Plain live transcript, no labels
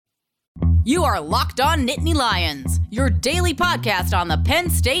You are Locked On Nittany Lions, your daily podcast on the Penn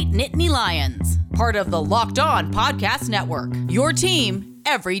State Nittany Lions. Part of the Locked On Podcast Network, your team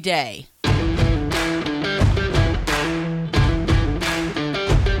every day.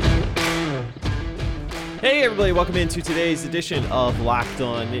 Hey everybody, welcome into today's edition of Locked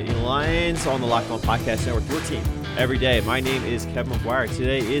On Nittany Lions on the Locked On Podcast Network, your team every day. My name is Kevin McGuire.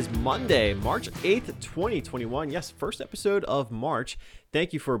 Today is Monday, March 8th, 2021. Yes, first episode of March.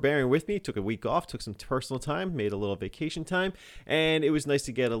 Thank you for bearing with me. Took a week off, took some personal time, made a little vacation time, and it was nice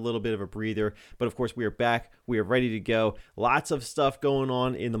to get a little bit of a breather. But of course, we are back. We are ready to go. Lots of stuff going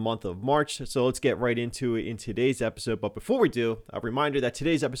on in the month of March, so let's get right into it in today's episode. But before we do, a reminder that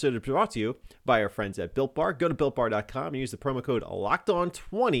today's episode is brought to you by our friends at Built Bar. Go to BuiltBar.com and use the promo code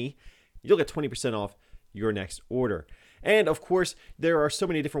LOCKEDON20. You'll get 20% off your next order. And of course, there are so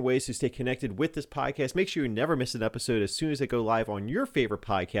many different ways to stay connected with this podcast. Make sure you never miss an episode as soon as they go live on your favorite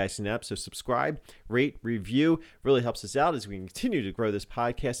podcasting app. So subscribe, rate, review. Really helps us out as we continue to grow this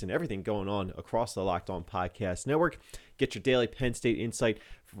podcast and everything going on across the Locked On Podcast Network. Get your daily Penn State insight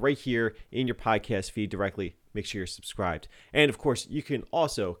right here in your podcast feed directly. Make sure you're subscribed. And of course, you can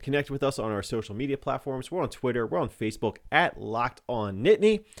also connect with us on our social media platforms. We're on Twitter. We're on Facebook at Locked On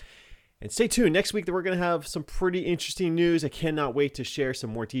Nittany. And stay tuned. Next week, we're going to have some pretty interesting news. I cannot wait to share some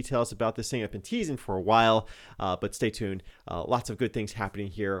more details about this thing I've been teasing for a while. But stay tuned. Lots of good things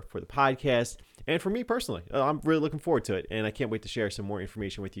happening here for the podcast. And for me personally, I'm really looking forward to it. And I can't wait to share some more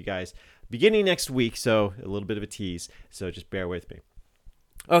information with you guys beginning next week. So a little bit of a tease. So just bear with me.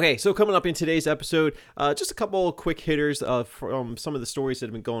 Okay, so coming up in today's episode, just a couple quick hitters from some of the stories that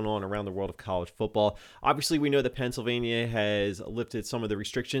have been going on around the world of college football. Obviously, we know that Pennsylvania has lifted some of the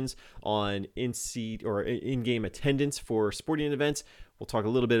restrictions on in-seat or in-game attendance for sporting events. We'll talk a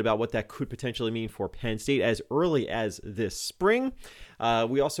little bit about what that could potentially mean for Penn State as early as this spring.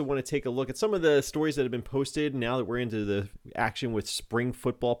 We also want to take a look at some of the stories that have been posted now that we're into the action with spring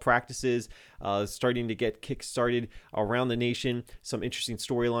football practices starting to get kick-started around the nation. Some interesting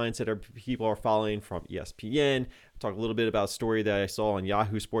storylines that people are following from ESPN. Talk a little bit about a story that I saw on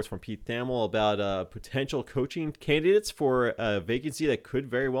Yahoo Sports from Pete Thamel about potential coaching candidates for a vacancy that could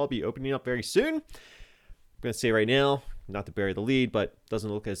very well be opening up very soon. I'm going to say right now, not to bury the lead, but doesn't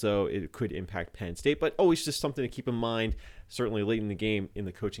look as though it could impact Penn State. But always just something to keep in mind, certainly late in the game in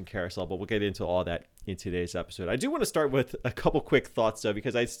the coaching carousel. But we'll get into all that in today's episode. I do want to start with a couple quick thoughts, though,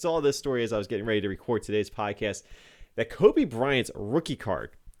 because I saw this story as I was getting ready to record today's podcast, that Kobe Bryant's rookie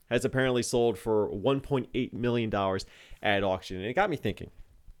card has apparently sold for $1.8 million at auction. And it got me thinking.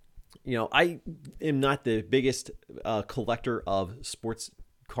 You know, I am not the biggest collector of sports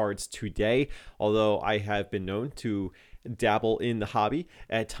cards today, although I have been known to dabble in the hobby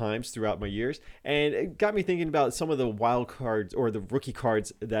at times throughout my years, and it got me thinking about some of the wild cards or the rookie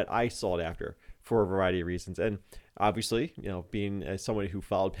cards that I sought after for a variety of reasons. And obviously, you know, being as somebody who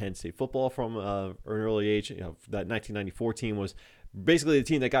followed Penn State football from an early age, you know, that 1994 team was basically the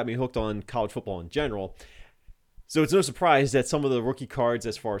team that got me hooked on college football in general. So it's no surprise that some of the rookie cards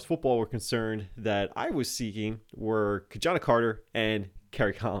as far as football were concerned that I was seeking were Ki-Jana Carter and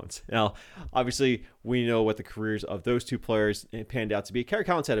Kerry Collins. Now, obviously, we know what the careers of those two players panned out to be. Kerry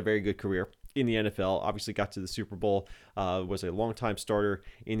Collins had a very good career in the NFL, obviously got to the Super Bowl, was a longtime starter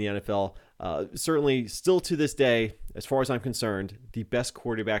in the NFL. Certainly, still to this day, as far as I'm concerned, the best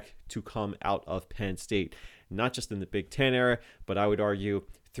quarterback to come out of Penn State, not just in the Big Ten era, but I would argue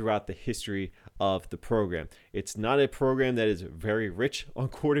throughout the history of the program. It's not a program that is very rich on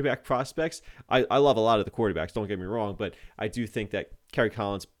quarterback prospects. I love a lot of the quarterbacks, don't get me wrong, but I do think that Kerry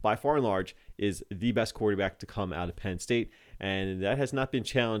Collins, by far and large, is the best quarterback to come out of Penn State, and that has not been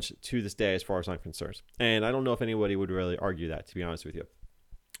challenged to this day as far as I'm concerned. And I don't know if anybody would really argue that, to be honest with you.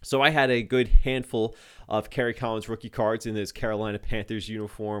 So I had a good handful of Kerry Collins rookie cards in this Carolina Panthers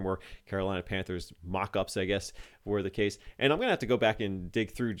uniform, or Carolina Panthers mock-ups, I guess, were the case. And I'm going to have to go back and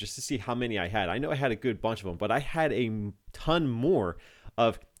dig through just to see how many I had. I know I had a good bunch of them, but I had a ton more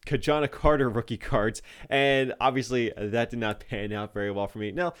of Ki-Jana Carter rookie cards, and obviously that did not pan out very well for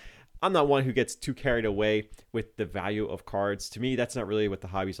me. Now, I'm not one who gets too carried away with the value of cards. To me, that's not really what the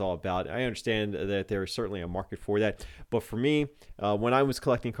hobby's all about. I understand that there is certainly a market for that. But for me, when I was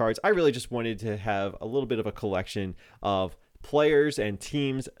collecting cards, I really just wanted to have a little bit of a collection of players and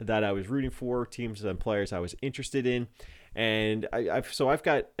teams that I was rooting for, teams and players I was interested in. And I've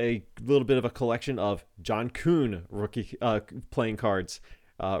got a little bit of a collection of John Kuhn rookie playing cards,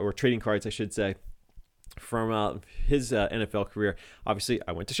 or trading cards, I should say, from his NFL career. Obviously,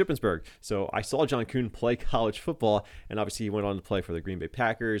 I went to Shippensburg, so I saw John Kuhn play college football, and obviously he went on to play for the Green Bay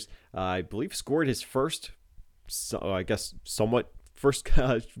Packers. I believe scored his first, I guess, somewhat first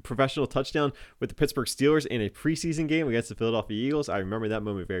professional touchdown with the Pittsburgh Steelers in a preseason game against the Philadelphia Eagles. I remember that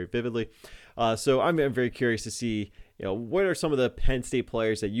moment very vividly. So I'm very curious to see, what are some of the Penn State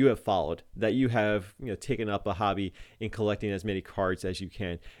players that you have followed, that you have, taken up a hobby in collecting as many cards as you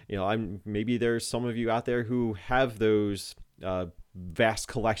can. Maybe there's some of you out there who have those vast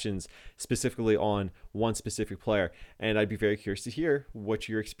collections specifically on one specific player, and I'd be very curious to hear what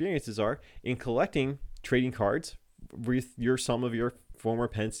your experiences are in collecting trading cards with some of your former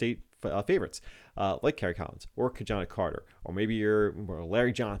Penn State favorites, like Kerry Collins or Kajana Carter, or maybe you're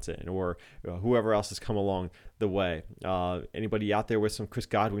Larry Johnson, or whoever else has come along the way. Anybody out there with some Chris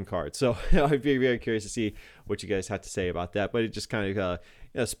Godwin cards? So I'd be very curious to see what you guys have to say about that. But it just kind of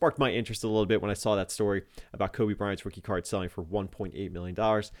sparked my interest a little bit when I saw that story about Kobe Bryant's rookie card selling for $1.8 million.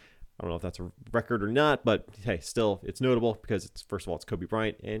 I don't know if that's a record or not, but hey, still, it's notable because first of all, it's Kobe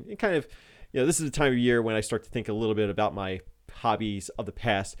Bryant, and it kind of, this is the time of year when I start to think a little bit about my hobbies of the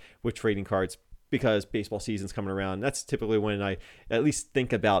past with trading cards, because baseball season's coming around. That's typically when I at least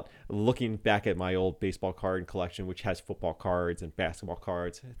think about looking back at my old baseball card collection, which has football cards and basketball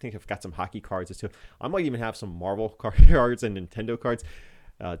cards. I think I've got some hockey cards too. I might even have some Marvel cards and Nintendo cards.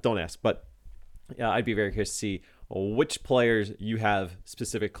 Don't ask, but I'd be very curious to see which players you have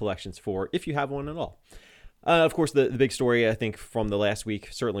specific collections for, if you have one at all. Of course, the big story, I think, from the last week,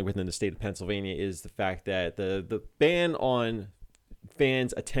 certainly within the state of Pennsylvania, is the fact that the ban on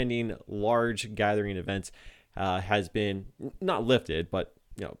fans attending large gathering events has been not lifted, but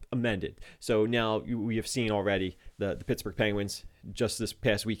amended. So now we have seen already the Pittsburgh Penguins just this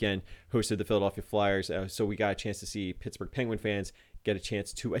past weekend hosted the Philadelphia Flyers. So we got a chance to see Pittsburgh Penguin fans get a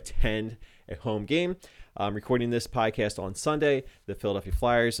chance to attend a home game. I'm recording this podcast on Sunday. The Philadelphia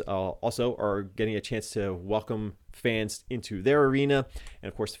Flyers also are getting a chance to welcome fans into their arena. And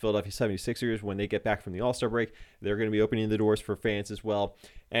of course, the Philadelphia 76ers, when they get back from the All-Star break, they're going to be opening the doors for fans as well.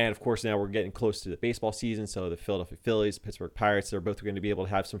 And of course, now we're getting close to the baseball season. So the Philadelphia Phillies, Pittsburgh Pirates, they're both going to be able to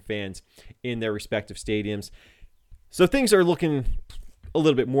have some fans in their respective stadiums. So things are looking a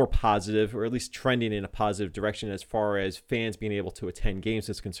little bit more positive, or at least trending in a positive direction as far as fans being able to attend games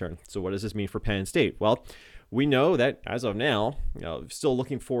is concerned. So what does this mean for Penn State? Well, we know that as of now, still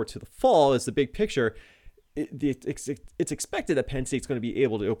looking forward to the fall as the big picture. It's expected that Penn State's going to be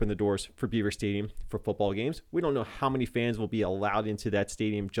able to open the doors for Beaver Stadium for football games. We don't know how many fans will be allowed into that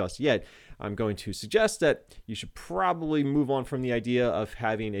stadium just yet. I'm going to suggest that you should probably move on from the idea of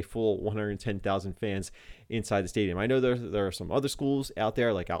having a full 110,000 fans inside the stadium. I know there are some other schools out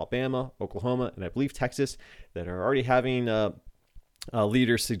there like Alabama, Oklahoma, and I believe Texas that are already having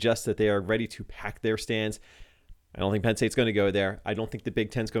leaders suggest that they are ready to pack their stands. I don't think Penn State's going to go there. I don't think the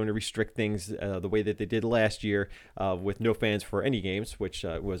Big Ten's going to restrict things the way that they did last year with no fans for any games, which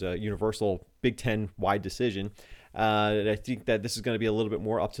was a universal Big Ten-wide decision. And I think that this is going to be a little bit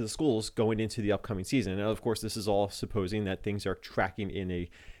more up to the schools going into the upcoming season. And of course, this is all supposing that things are tracking in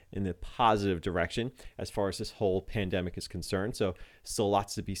the positive direction as far as this whole pandemic is concerned. So still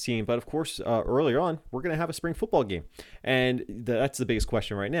lots to be seen. But of course, earlier on, we're going to have a spring football game. And that's the biggest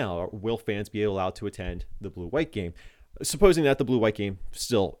question right now. Will fans be allowed to attend the blue-white game? Supposing that the blue-white game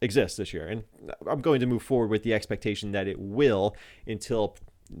still exists this year. And I'm going to move forward with the expectation that it will until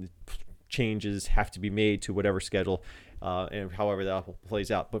changes have to be made to whatever schedule and however that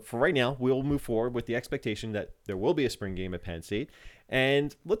plays out. But for right now, we'll move forward with the expectation that there will be a spring game at Penn State.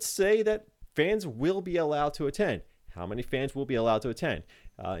 And let's say that fans will be allowed to attend. How many fans will be allowed to attend?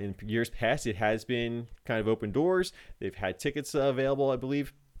 In years past, it has been kind of open doors. They've had tickets available, I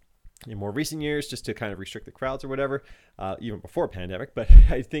believe, in more recent years, just to kind of restrict the crowds or whatever, even before pandemic. But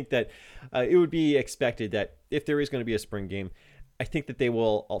I think that it would be expected that if there is going to be a spring game, I think that they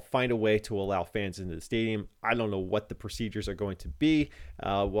will find a way to allow fans into the stadium. I don't know what the procedures are going to be.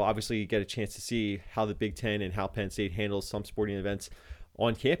 We'll obviously get a chance to see how the Big Ten and how Penn State handles some sporting events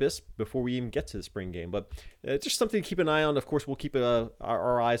on campus before we even get to the spring game. But just something to keep an eye on. Of course, we'll keep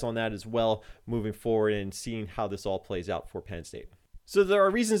our eyes on that as well moving forward and seeing how this all plays out for Penn State. So there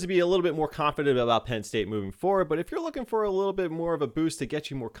are reasons to be a little bit more confident about Penn State moving forward, but if you're looking for a little bit more of a boost to get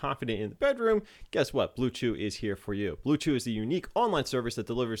you more confident in the bedroom, guess what? Blue Chew is here for you. Blue Chew is the unique online service that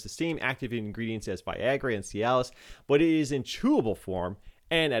delivers the same active ingredients as Viagra and Cialis, but it is in chewable form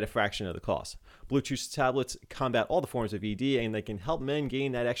and at a fraction of the cost. Blue Chew tablets combat all the forms of ED, and they can help men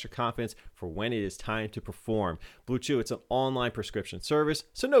gain that extra confidence for when it is time to perform. Blue Chew, it's an online prescription service,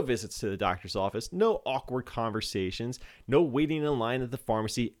 so no visits to the doctor's office, no awkward conversations, no waiting in line at the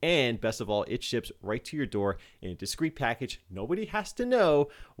pharmacy, and best of all, it ships right to your door in a discreet package. Nobody has to know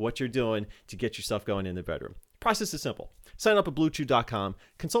what you're doing to get yourself going in the bedroom. Process is simple. Sign up at BlueChew.com,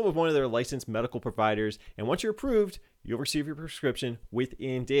 consult with one of their licensed medical providers, and once you're approved, you'll receive your prescription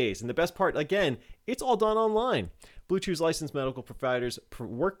within days. And the best part, again, it's all done online. Blue Chew's licensed medical providers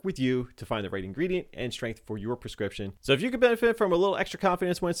work with you to find the right ingredient and strength for your prescription. So if you could benefit from a little extra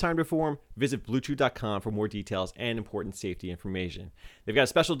confidence when it's time to perform, visit BlueChew.com for more details and important safety information. They've got a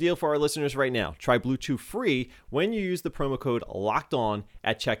special deal for our listeners right now. Try Blue Chew free when you use the promo code LOCKEDON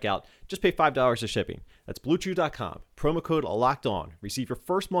at checkout. Just pay $5 of shipping. That's BlueChew.com. Promo code LOCKEDON. Receive your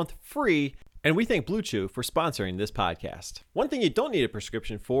first month free. And we thank Blue Chew for sponsoring this podcast. One thing you don't need a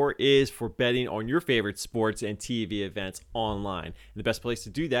prescription for is for betting on your favorite sports and TV events online. And the best place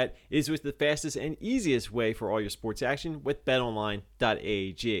to do that is with the fastest and easiest way for all your sports action with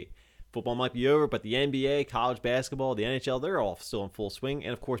betonline.ag. Football might be over, but the NBA, college basketball, the NHL, they're all still in full swing.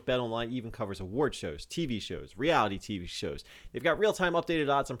 And of course, BetOnline even covers award shows, TV shows, reality TV shows. They've got real-time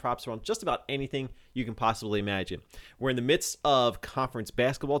updated odds and props on just about anything you can possibly imagine. We're in the midst of conference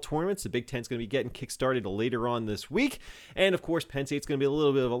basketball tournaments. The Big Ten's going to be getting kickstarted later on this week. And of course, Penn State's going to be a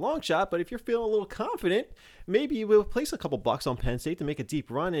little bit of a long shot, but if you're feeling a little confident, maybe you will place a couple bucks on Penn State to make a deep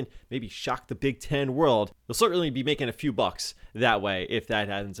run and maybe shock the Big Ten world. You'll certainly be making a few bucks that way if that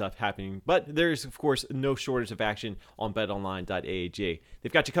ends up happening. But there's, of course, no shortage of action on betonline.ag.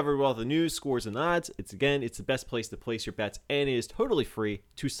 They've got you covered with all the news, scores, and odds. It's the best place to place your bets, and it is totally free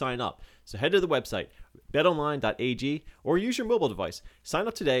to sign up. So head to the website, betonline.ag, or use your mobile device. Sign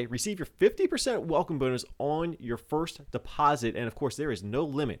up today, receive your 50% welcome bonus on your first deposit, and of course, there is no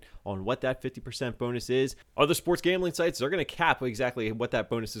limit on what that 50% bonus is. Other sports gambling sites are going to cap exactly what that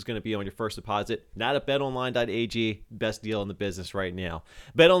bonus is going to be on your first deposit. Not at betonline.ag, best deal in the business right now.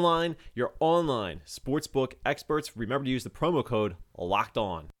 BetOnline, your online sportsbook experts. Remember to use the promo code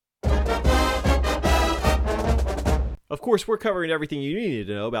LOCKEDON. Of course, we're covering everything you needed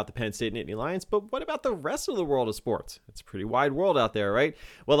to know about the Penn State Nittany Lions, but what about the rest of the world of sports? It's a pretty wide world out there, right?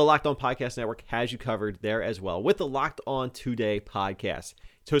 Well, the Locked On Podcast Network has you covered there as well with the Locked On Today podcast.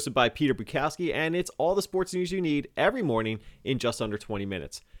 It's hosted by Peter Bukowski, and it's all the sports news you need every morning in just under 20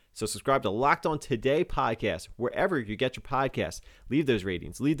 minutes. So subscribe to Locked On Today podcast wherever you get your podcasts. Leave those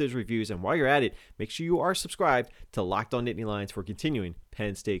ratings, leave those reviews, and while you're at it, make sure you are subscribed to Locked On Nittany Lions for continuing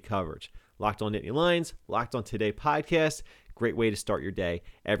Penn State coverage. Locked On Nittany Lions, Locked On Today podcast. Great way to start your day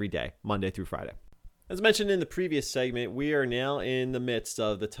every day, Monday through Friday. As mentioned in the previous segment, we are now in the midst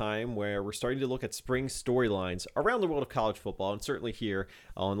of the time where we're starting to look at spring storylines around the world of college football, and certainly here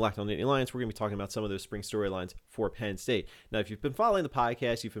on Locked On Nittany Lions, we're going to be talking about some of those spring storylines for Penn State. Now, if you've been following the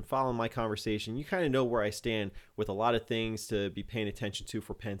podcast, you've been following my conversation, you kind of know where I stand with a lot of things to be paying attention to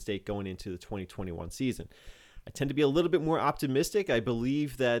for Penn State going into the 2021 season. I tend to be a little bit more optimistic. I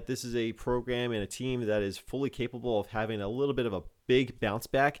believe that this is a program and a team that is fully capable of having a little bit of a big bounce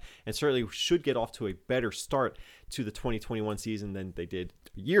back and certainly should get off to a better start to the 2021 season than they did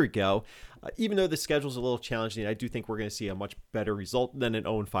a year ago. Even though the schedule is a little challenging, I do think we're going to see a much better result than an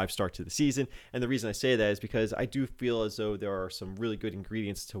 0-5 start to the season. And the reason I say that is because I do feel as though there are some really good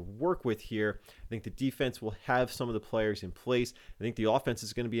ingredients to work with here. I think the defense will have some of the players in place. I think the offense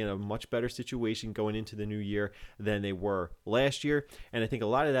is going to be in a much better situation going into the new year than they were last year. And I think a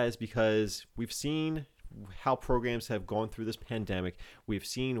lot of that is because we've seen how programs have gone through this pandemic. We've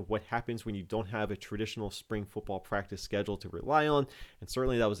seen what happens when you don't have a traditional spring football practice schedule to rely on, and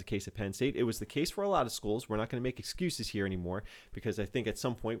certainly that was the case at Penn State. It was the case for a lot of schools. We're not going to make excuses here anymore because I think at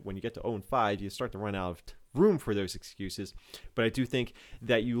some point when you get to 0-5, you start to run out of room for those excuses. But I do think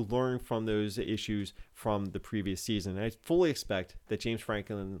that you learn from those issues from the previous season. And I fully expect that James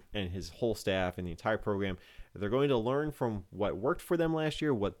Franklin and his whole staff and the entire program, they're going to learn from what worked for them last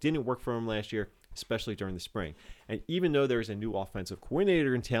year, what didn't work for them last year, especially during the spring. And even though there's a new offensive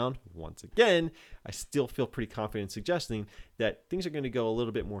coordinator in town, once again, I still feel pretty confident in suggesting that things are going to go a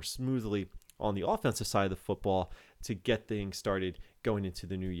little bit more smoothly on the offensive side of the football to get things started going into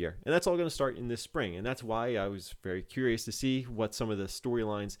the new year. And that's all going to start in this spring. And that's why I was very curious to see what some of the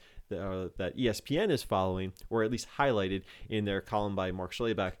storylines that ESPN is following, or at least highlighted in their column by Mark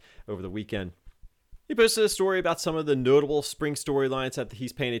Schlabach over the weekend. He posted a story about some of the notable spring storylines that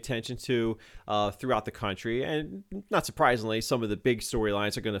he's paying attention to throughout the country. And not surprisingly, some of the big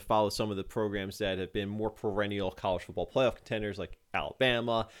storylines are going to follow some of the programs that have been more perennial college football playoff contenders like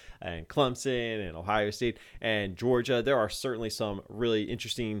Alabama and Clemson and Ohio State and Georgia. There are certainly some really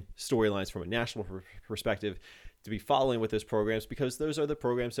interesting storylines from a national perspective to be following with those programs, because those are the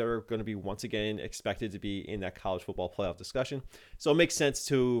programs that are going to be once again expected to be in that college football playoff discussion. So it makes sense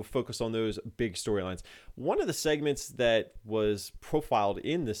to focus on those big storylines. One of the segments that was profiled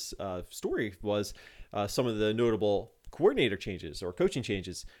in this story was some of the notable coordinator changes or coaching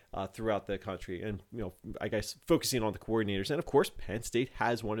changes throughout the country. And, I guess focusing on the coordinators. And of course, Penn State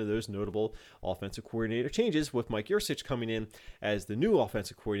has one of those notable offensive coordinator changes with Mike Yurcich coming in as the new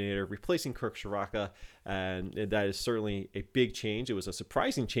offensive coordinator, replacing Kirk Ciarrocca. And that is certainly a big change. It was a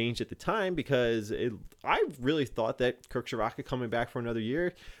surprising change at the time because I really thought that Kirk Ciarrocca coming back for another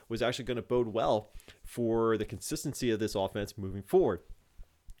year was actually going to bode well for the consistency of this offense moving forward.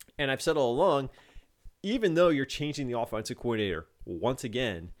 And I've said all along, even though you're changing the offensive coordinator once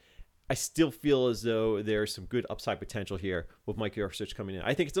again, I still feel as though there's some good upside potential here with Mike Yurcich coming in.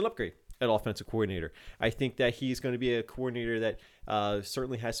 I think it's an upgrade at offensive coordinator. I think that he's going to be a coordinator that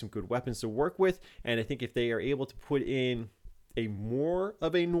certainly has some good weapons to work with. And I think if they are able to put in a more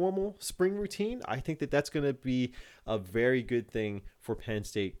of a normal spring routine, I think that that's going to be a very good thing for Penn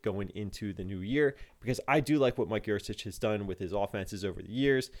State going into the new year, because I do like what Mike Yurcich has done with his offenses over the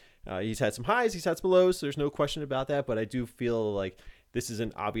years. He's had some highs, he's had some lows, so there's no question about that, but I do feel like this is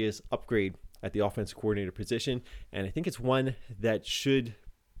an obvious upgrade at the offensive coordinator position, and I think it's one that should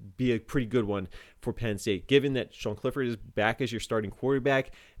be a pretty good one for Penn State, given that Sean Clifford is back as your starting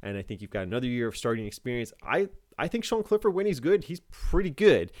quarterback, and I think you've got another year of starting experience. I think Sean Clifford, when he's good, he's pretty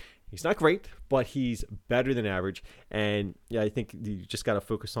good. He's not great, but he's better than average. And I think you just got to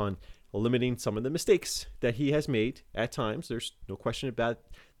focus on limiting some of the mistakes that he has made at times. There's no question about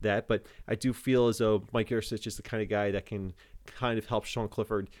that. But I do feel as though Mike Yurcich is the kind of guy that can kind of help Sean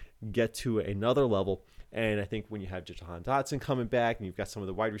Clifford get to another level. And I think when you have Jahan Dotson coming back and you've got some of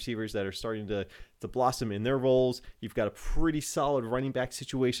the wide receivers that are starting to blossom in their roles, you've got a pretty solid running back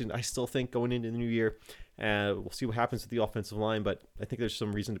situation, I still think, going into the new year. We'll see what happens with the offensive line, but I think there's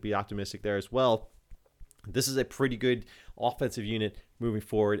some reason to be optimistic there as well. This is a pretty good offensive unit moving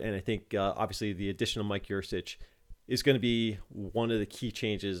forward, and I think obviously the addition of Mike Yurcich is going to be one of the key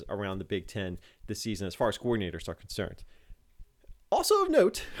changes around the Big Ten this season as far as coordinators are concerned. Also of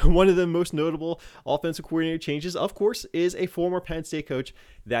note, one of the most notable offensive coordinator changes, of course, is a former Penn State coach,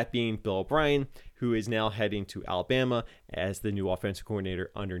 that being Bill O'Brien, who is now heading to Alabama as the new offensive coordinator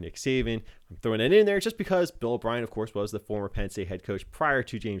under Nick Saban. I'm throwing that in there just because Bill O'Brien, of course, was the former Penn State head coach prior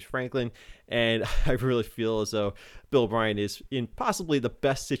to James Franklin, and I really feel as though Bill O'Brien is in possibly the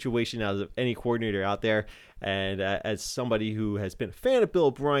best situation out of any coordinator out there, and as somebody who has been a fan of Bill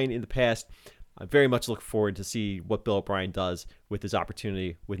O'Brien in the past, I very much look forward to see what Bill O'Brien does with his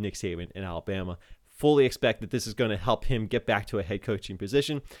opportunity with Nick Saban in Alabama. Fully expect that this is going to help him get back to a head coaching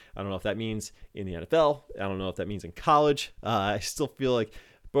position. I don't know if that means in the NFL. I don't know if that means in college. I still feel like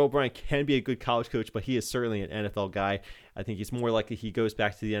Bill O'Brien can be a good college coach, but he is certainly an NFL guy. I think he's more likely he goes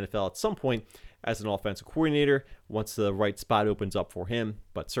back to the NFL at some point as an offensive coordinator once the right spot opens up for him,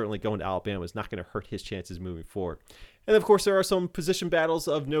 but certainly going to Alabama is not going to hurt his chances moving forward. And of course, there are some position battles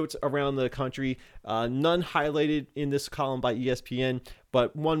of note around the country, none highlighted in this column by ESPN,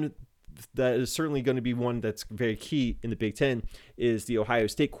 but one that is certainly going to be one that's very key in the Big Ten is the Ohio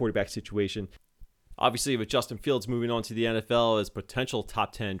State quarterback situation. Obviously, with Justin Fields moving on to the NFL as potential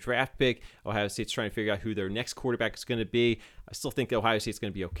top 10 draft pick, Ohio State's trying to figure out who their next quarterback is going to be. I still think Ohio State's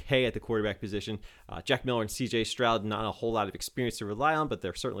going to be okay at the quarterback position. Jack Miller and CJ Stroud, not a whole lot of experience to rely on, but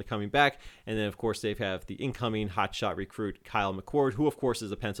they're certainly coming back. And then, of course, they have the incoming hotshot recruit, Kyle McCord, who, of course,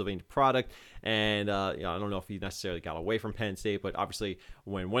 is a Pennsylvania product. And I don't know if he necessarily got away from Penn State, but obviously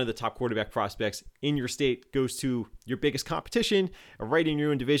when one of the top quarterback prospects in your state goes to your biggest competition, right in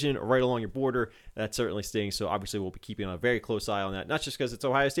your own division, or right along your border, that certainly stings. So obviously we'll be keeping a very close eye on that, not just because it's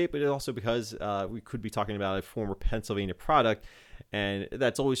Ohio State, but also because we could be talking about a former Pennsylvania product. And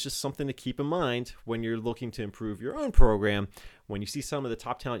that's always just something to keep in mind when you're looking to improve your own program. When you see some of the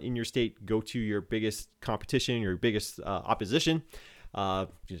top talent in your state go to your biggest competition, your biggest opposition,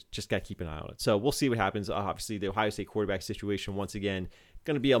 just got to keep an eye on it. So we'll see what happens. Obviously, the Ohio State quarterback situation, once again,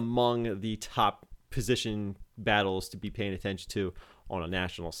 going to be among the top position battles to be paying attention to on a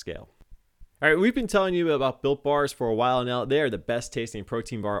national scale. All right, we've been telling you about Built Bars for a while now. They are the best tasting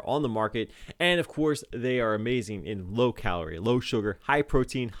protein bar on the market. And of course, they are amazing in low calorie, low sugar, high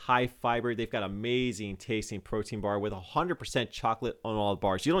protein, high fiber. They've got amazing tasting protein bar with 100% chocolate on all the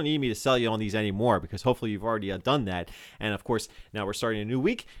bars. You don't need me to sell you on these anymore because hopefully you've already done that. And of course, now we're starting a new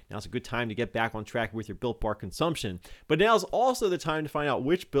week. Now's a good time to get back on track with your Built Bar consumption. But now's also the time to find out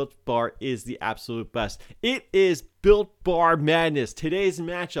which Built Bar is the absolute best. It is Built Bar Madness. Today's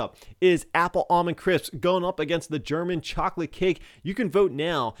matchup is Apple Almond Crisps going up against the German Chocolate Cake. You can vote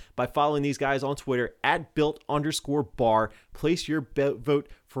now by following these guys on Twitter at @Built_bar. Place your vote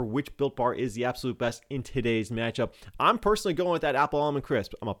for which Built Bar is the absolute best in today's matchup. I'm personally going with that Apple Almond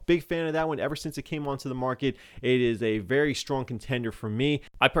Crisp. I'm a big fan of that one ever since it came onto the market. It is a very strong contender for me.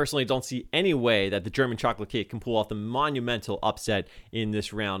 I personally don't see any way that the German chocolate cake can pull off the monumental upset in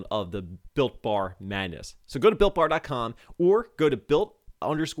this round of the Built Bar madness. So go to BuiltBar.com or go to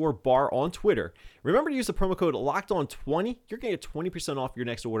Built_bar on Twitter. Remember to use the promo code LOCKEDON20. You're going to get 20% off your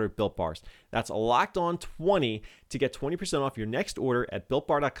next order at Built Bars. That's LOCKEDON20 to get 20% off your next order at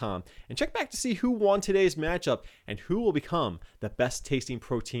BuiltBar.com. And check back to see who won today's matchup and who will become the best tasting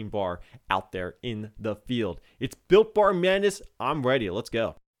protein bar out there in the field. It's Built Bar Madness. I'm ready. Let's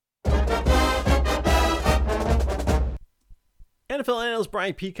go. NFL analyst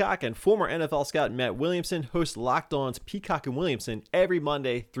Brian Peacock and former NFL scout Matt Williamson host Locked On's Peacock and Williamson every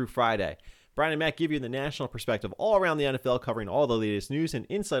Monday through Friday. Brian and Matt give you the national perspective all around the NFL, covering all the latest news and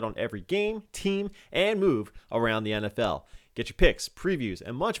insight on every game, team, and move around the NFL. Get your picks, previews,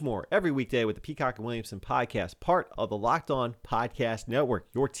 and much more every weekday with the Peacock and Williamson podcast, part of the Locked On Podcast Network,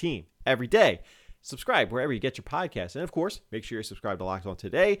 your team every day. Subscribe wherever you get your podcasts. And, of course, make sure you're subscribed to Locked On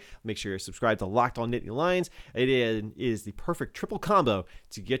Today. Make sure you're subscribed to Locked On Nittany Lions. It is the perfect triple combo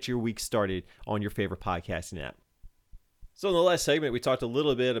to get your week started on your favorite podcasting app. So in the last segment, we talked a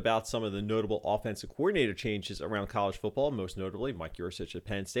little bit about some of the notable offensive coordinator changes around college football, most notably Mike Yurcich at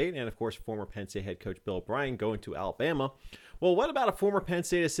Penn State, and, of course, former Penn State head coach Bill O'Brien going to Alabama. Well, what about a former Penn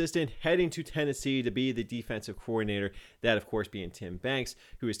State assistant heading to Tennessee to be the defensive coordinator? That, of course, being Tim Banks,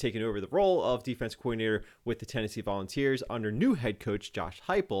 who has taken over the role of defensive coordinator with the Tennessee Volunteers under new head coach Josh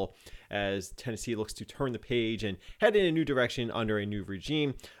Heupel, as Tennessee looks to turn the page and head in a new direction under a new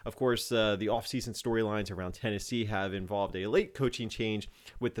regime. Of course, the offseason storylines around Tennessee have involved a late coaching change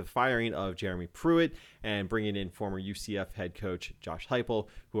with the firing of Jeremy Pruitt and bringing in former UCF head coach Josh Heupel,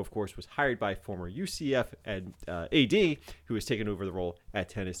 who, of course, was hired by former UCF AD, who has taken over the role at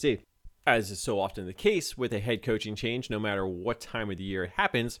Tennessee. As is so often the case with a head coaching change, no matter what time of the year it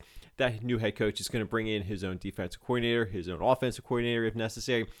happens, that new head coach is going to bring in his own defensive coordinator, his own offensive coordinator if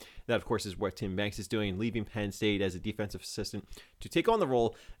necessary. That, of course, is what Tim Banks is doing, leaving Penn State as a defensive assistant to take on the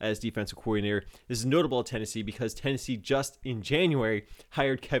role as defensive coordinator. This is notable at Tennessee because Tennessee just in January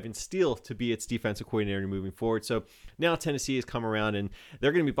hired Kevin Steele to be its defensive coordinator moving forward. So now Tennessee has come around and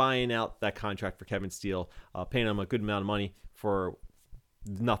they're going to be buying out that contract for Kevin Steele, paying him a good amount of money for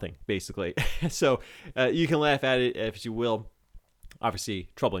nothing, basically. So you can laugh at it if you will. Obviously,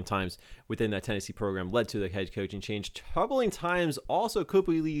 troubling times within that Tennessee program led to the head coaching change. Troubling times also could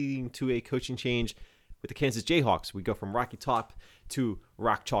be leading to a coaching change with the Kansas Jayhawks. We go from Rocky Top to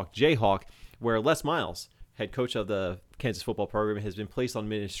Rock Chalk Jayhawk, where Les Miles, head coach of the Kansas football program, has been placed on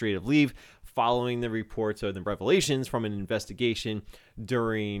administrative leave following the reports or the revelations from an investigation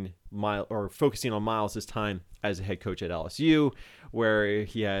during focusing on Miles' time as a head coach at LSU, where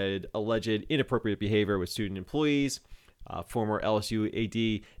he had alleged inappropriate behavior with student employees. Former LSU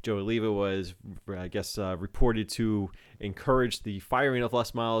AD Joe Oliva was, reported to encourage the firing of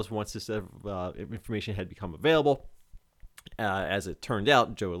Les Miles once this information had become available. As it turned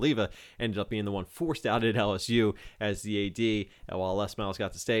out, Joe Oliva ended up being the one forced out at LSU as the AD, while Les Miles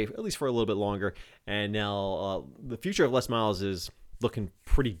got to stay at least for a little bit longer. And now the future of Les Miles is looking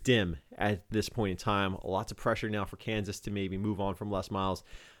pretty dim at this point in time. Lots of pressure now for Kansas to maybe move on from Les Miles.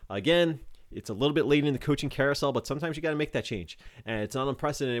 Again, it's a little bit late in the coaching carousel, but sometimes you got to make that change. And it's not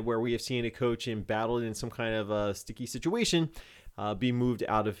unprecedented where we have seen a coach embattled in some kind of a sticky situation be moved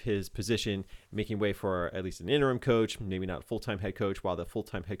out of his position, making way for at least an interim coach, maybe not a full-time head coach, while the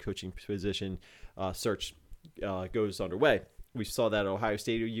full-time head coaching position search goes underway. We saw that at Ohio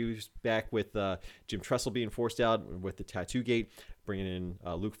State used back with Jim Tressel being forced out with the tattoo gate, bringing in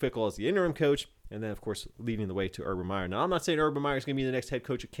Luke Fickell as the interim coach, and then, of course, leading the way to Urban Meyer. Now, I'm not saying Urban Meyer is going to be the next head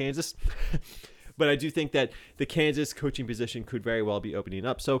coach at Kansas, but I do think that the Kansas coaching position could very well be opening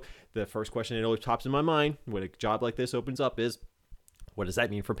up. So the first question that always pops in my mind when a job like this opens up is, what does that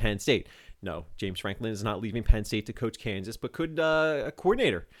mean for Penn State? No, James Franklin is not leaving Penn State to coach Kansas, but could a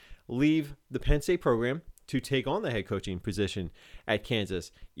coordinator leave the Penn State program to take on the head coaching position at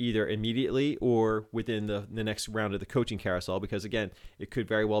Kansas, either immediately or within the next round of the coaching carousel? Because, again, it could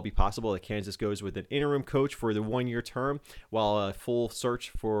very well be possible that Kansas goes with an interim coach for the one-year term while a full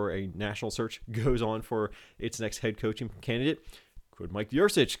search for a national search goes on for its next head coaching candidate. Could Mike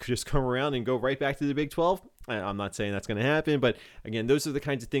Yurcich just come around and go right back to the Big 12? I'm not saying that's going to happen, but again, those are the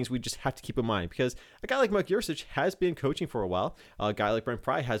kinds of things we just have to keep in mind, because a guy like Mike Yurcich has been coaching for a while. A guy like Brent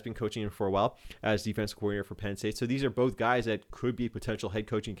Pry has been coaching for a while as defensive coordinator for Penn State. So these are both guys that could be potential head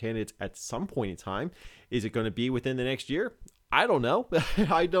coaching candidates at some point in time. Is it going to be within the next year? I don't know.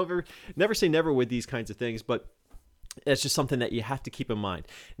 I never say never with these kinds of things, but It's just something that you have to keep in mind.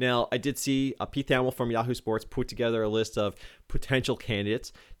 Now, I did see Pete Thamel from Yahoo Sports put together a list of potential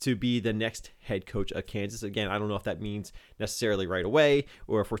candidates to be the next head coach of Kansas. Again, I don't know if that means necessarily right away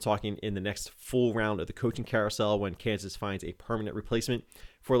or if we're talking in the next full round of the coaching carousel when Kansas finds a permanent replacement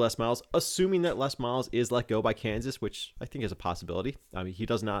for Les Miles, assuming that Les Miles is let go by Kansas, which I think is a possibility. I mean, he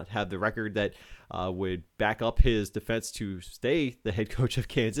does not have the record that would back up his defense to stay the head coach of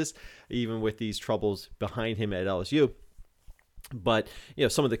Kansas, even with these troubles behind him at LSU. But,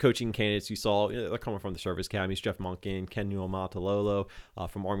 some of the coaching candidates you saw, they're coming from the service academies, Jeff Monken, Ken Niumatalolo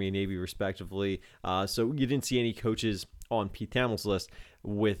from Army and Navy, respectively. So you didn't see any coaches on Pete Thamel's list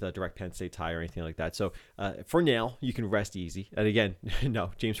with a direct Penn State tie or anything like that. So for now, you can rest easy. And again,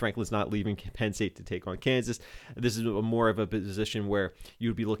 no, James Franklin's not leaving Penn State to take on Kansas. This is more of a position where you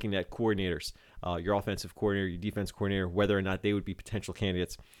would be looking at coordinators, your offensive coordinator, your defense coordinator, whether or not they would be potential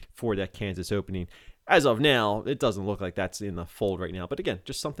candidates for that Kansas opening. As of now, it doesn't look like that's in the fold right now. But again,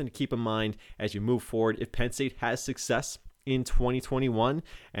 just something to keep in mind as you move forward. If Penn State has success in 2021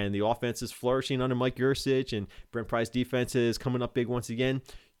 and the offense is flourishing under Mike Yurcich and Brent Pry's defense is coming up big once again,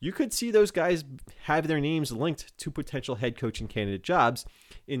 you could see those guys have their names linked to potential head coaching candidate jobs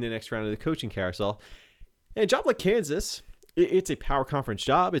in the next round of the coaching carousel. And a job like Kansas, it's a power conference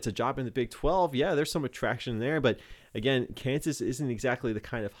job. It's a job in the Big 12. Yeah, there's some attraction there. But again, Kansas isn't exactly the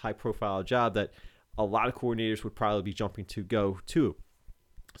kind of high-profile job that a lot of coordinators would probably be jumping to go to.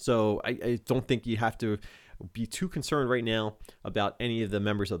 So I don't think you have to be too concerned right now about any of the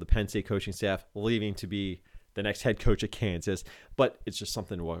members of the Penn State coaching staff leaving to be the next head coach at Kansas. But it's just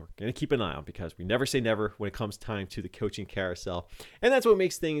something we're going to keep an eye on because we never say never when it comes time to the coaching carousel. And that's what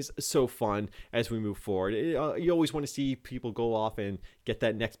makes things so fun as we move forward. You always want to see people go off and get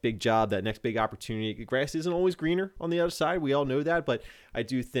that next big job, that next big opportunity. The grass isn't always greener on the other side. We all know that. But I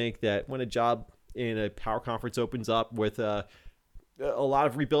do think that when a job in a power conference opens up with a lot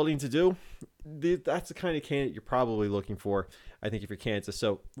of rebuilding to do, that's the kind of candidate you're probably looking for, I think, if you're Kansas.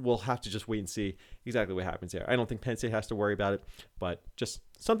 So we'll have to just wait and see exactly what happens there. I don't think Penn State has to worry about it, but just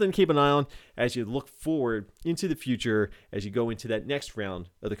something to keep an eye on as you look forward into the future, as you go into that next round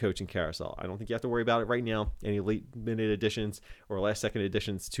of the coaching carousel. I don't think you have to worry about it right now, any late-minute additions or last-second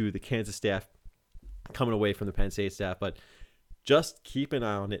additions to the Kansas staff coming away from the Penn State staff, but just keep an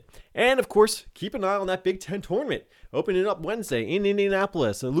eye on it. And, of course, keep an eye on that Big Ten tournament opening up Wednesday in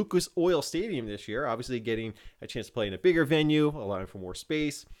Indianapolis at Lucas Oil Stadium this year. Obviously getting a chance to play in a bigger venue, allowing for more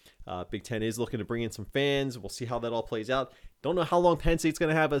space. Big Ten is looking to bring in some fans. We'll see how that all plays out. Don't know how long Penn State's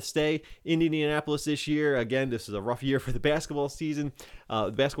going to have a stay in Indianapolis this year. Again, this is a rough year for the basketball season,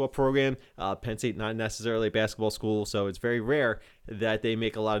 the basketball program. Penn State not necessarily a basketball school, so it's very rare that they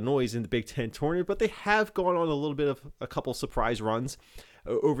make a lot of noise in the Big Ten tournament, but they have gone on a little bit of a couple surprise runs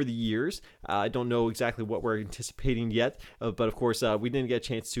over the years. I don't know exactly what we're anticipating yet, but of course, we didn't get a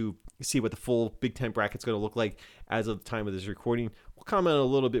chance to see what the full Big Ten bracket's going to look like as of the time of this recording. We'll comment a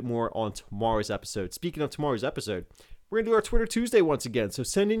little bit more on tomorrow's episode. Speaking of tomorrow's episode, we're going to do our Twitter Tuesday once again. So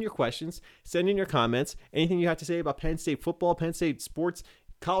send in your questions, send in your comments, anything you have to say about Penn State football, Penn State sports,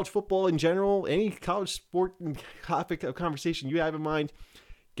 college football in general, any college sport topic of conversation you have in mind.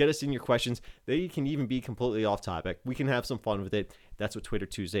 Get us in your questions. They can even be completely off topic. We can have some fun with it. That's what Twitter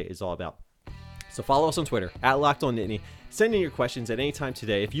Tuesday is all about. So follow us on Twitter, @LockedOnNittany. Send in your questions at any time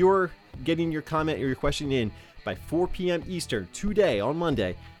today. If you're getting your comment or your question in by 4 p.m. Eastern today on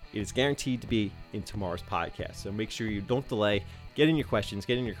Monday, it is guaranteed to be in tomorrow's podcast. So make sure you don't delay. Get in your questions,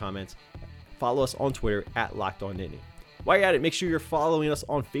 get in your comments. Follow us on Twitter @LockedOnNittany. While you're at it, make sure you're following us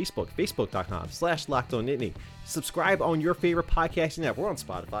on Facebook, facebook.com/LockedOnNittany. Subscribe on your favorite podcasting app. We're on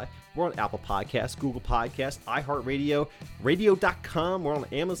Spotify. We're on Apple Podcasts, Google Podcasts, iHeartRadio, radio.com. We're on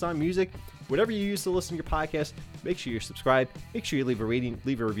Amazon Music. Whatever you use to listen to your podcast, make sure you're subscribed. Make sure you leave a rating,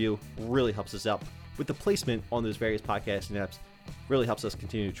 leave a review. Really helps us out with the placement on those various podcasting apps. Really helps us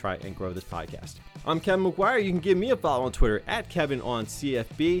continue to try and grow this podcast. I'm Kevin McGuire. You can give me a follow on Twitter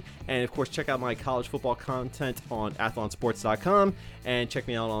 @KevinOnCFB. And of course, check out my college football content on athlonsports.com. And check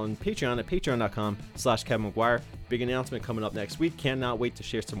me out on Patreon at patreon.com/Kevin McGuire. Big announcement coming up next week. Cannot wait to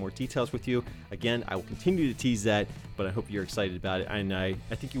share some more details with you. Again, I will continue to tease that, but I hope you're excited about it. And I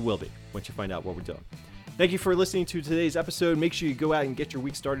think you will be once you find out what we're doing. Thank you for listening to today's episode. Make sure you go out and get your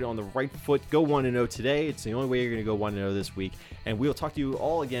week started on the right foot. Go 1-0 today. It's the only way you're going to go 1-0 this week. And we'll talk to you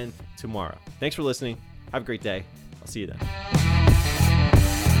all again tomorrow. Thanks for listening. Have a great day. I'll see you then.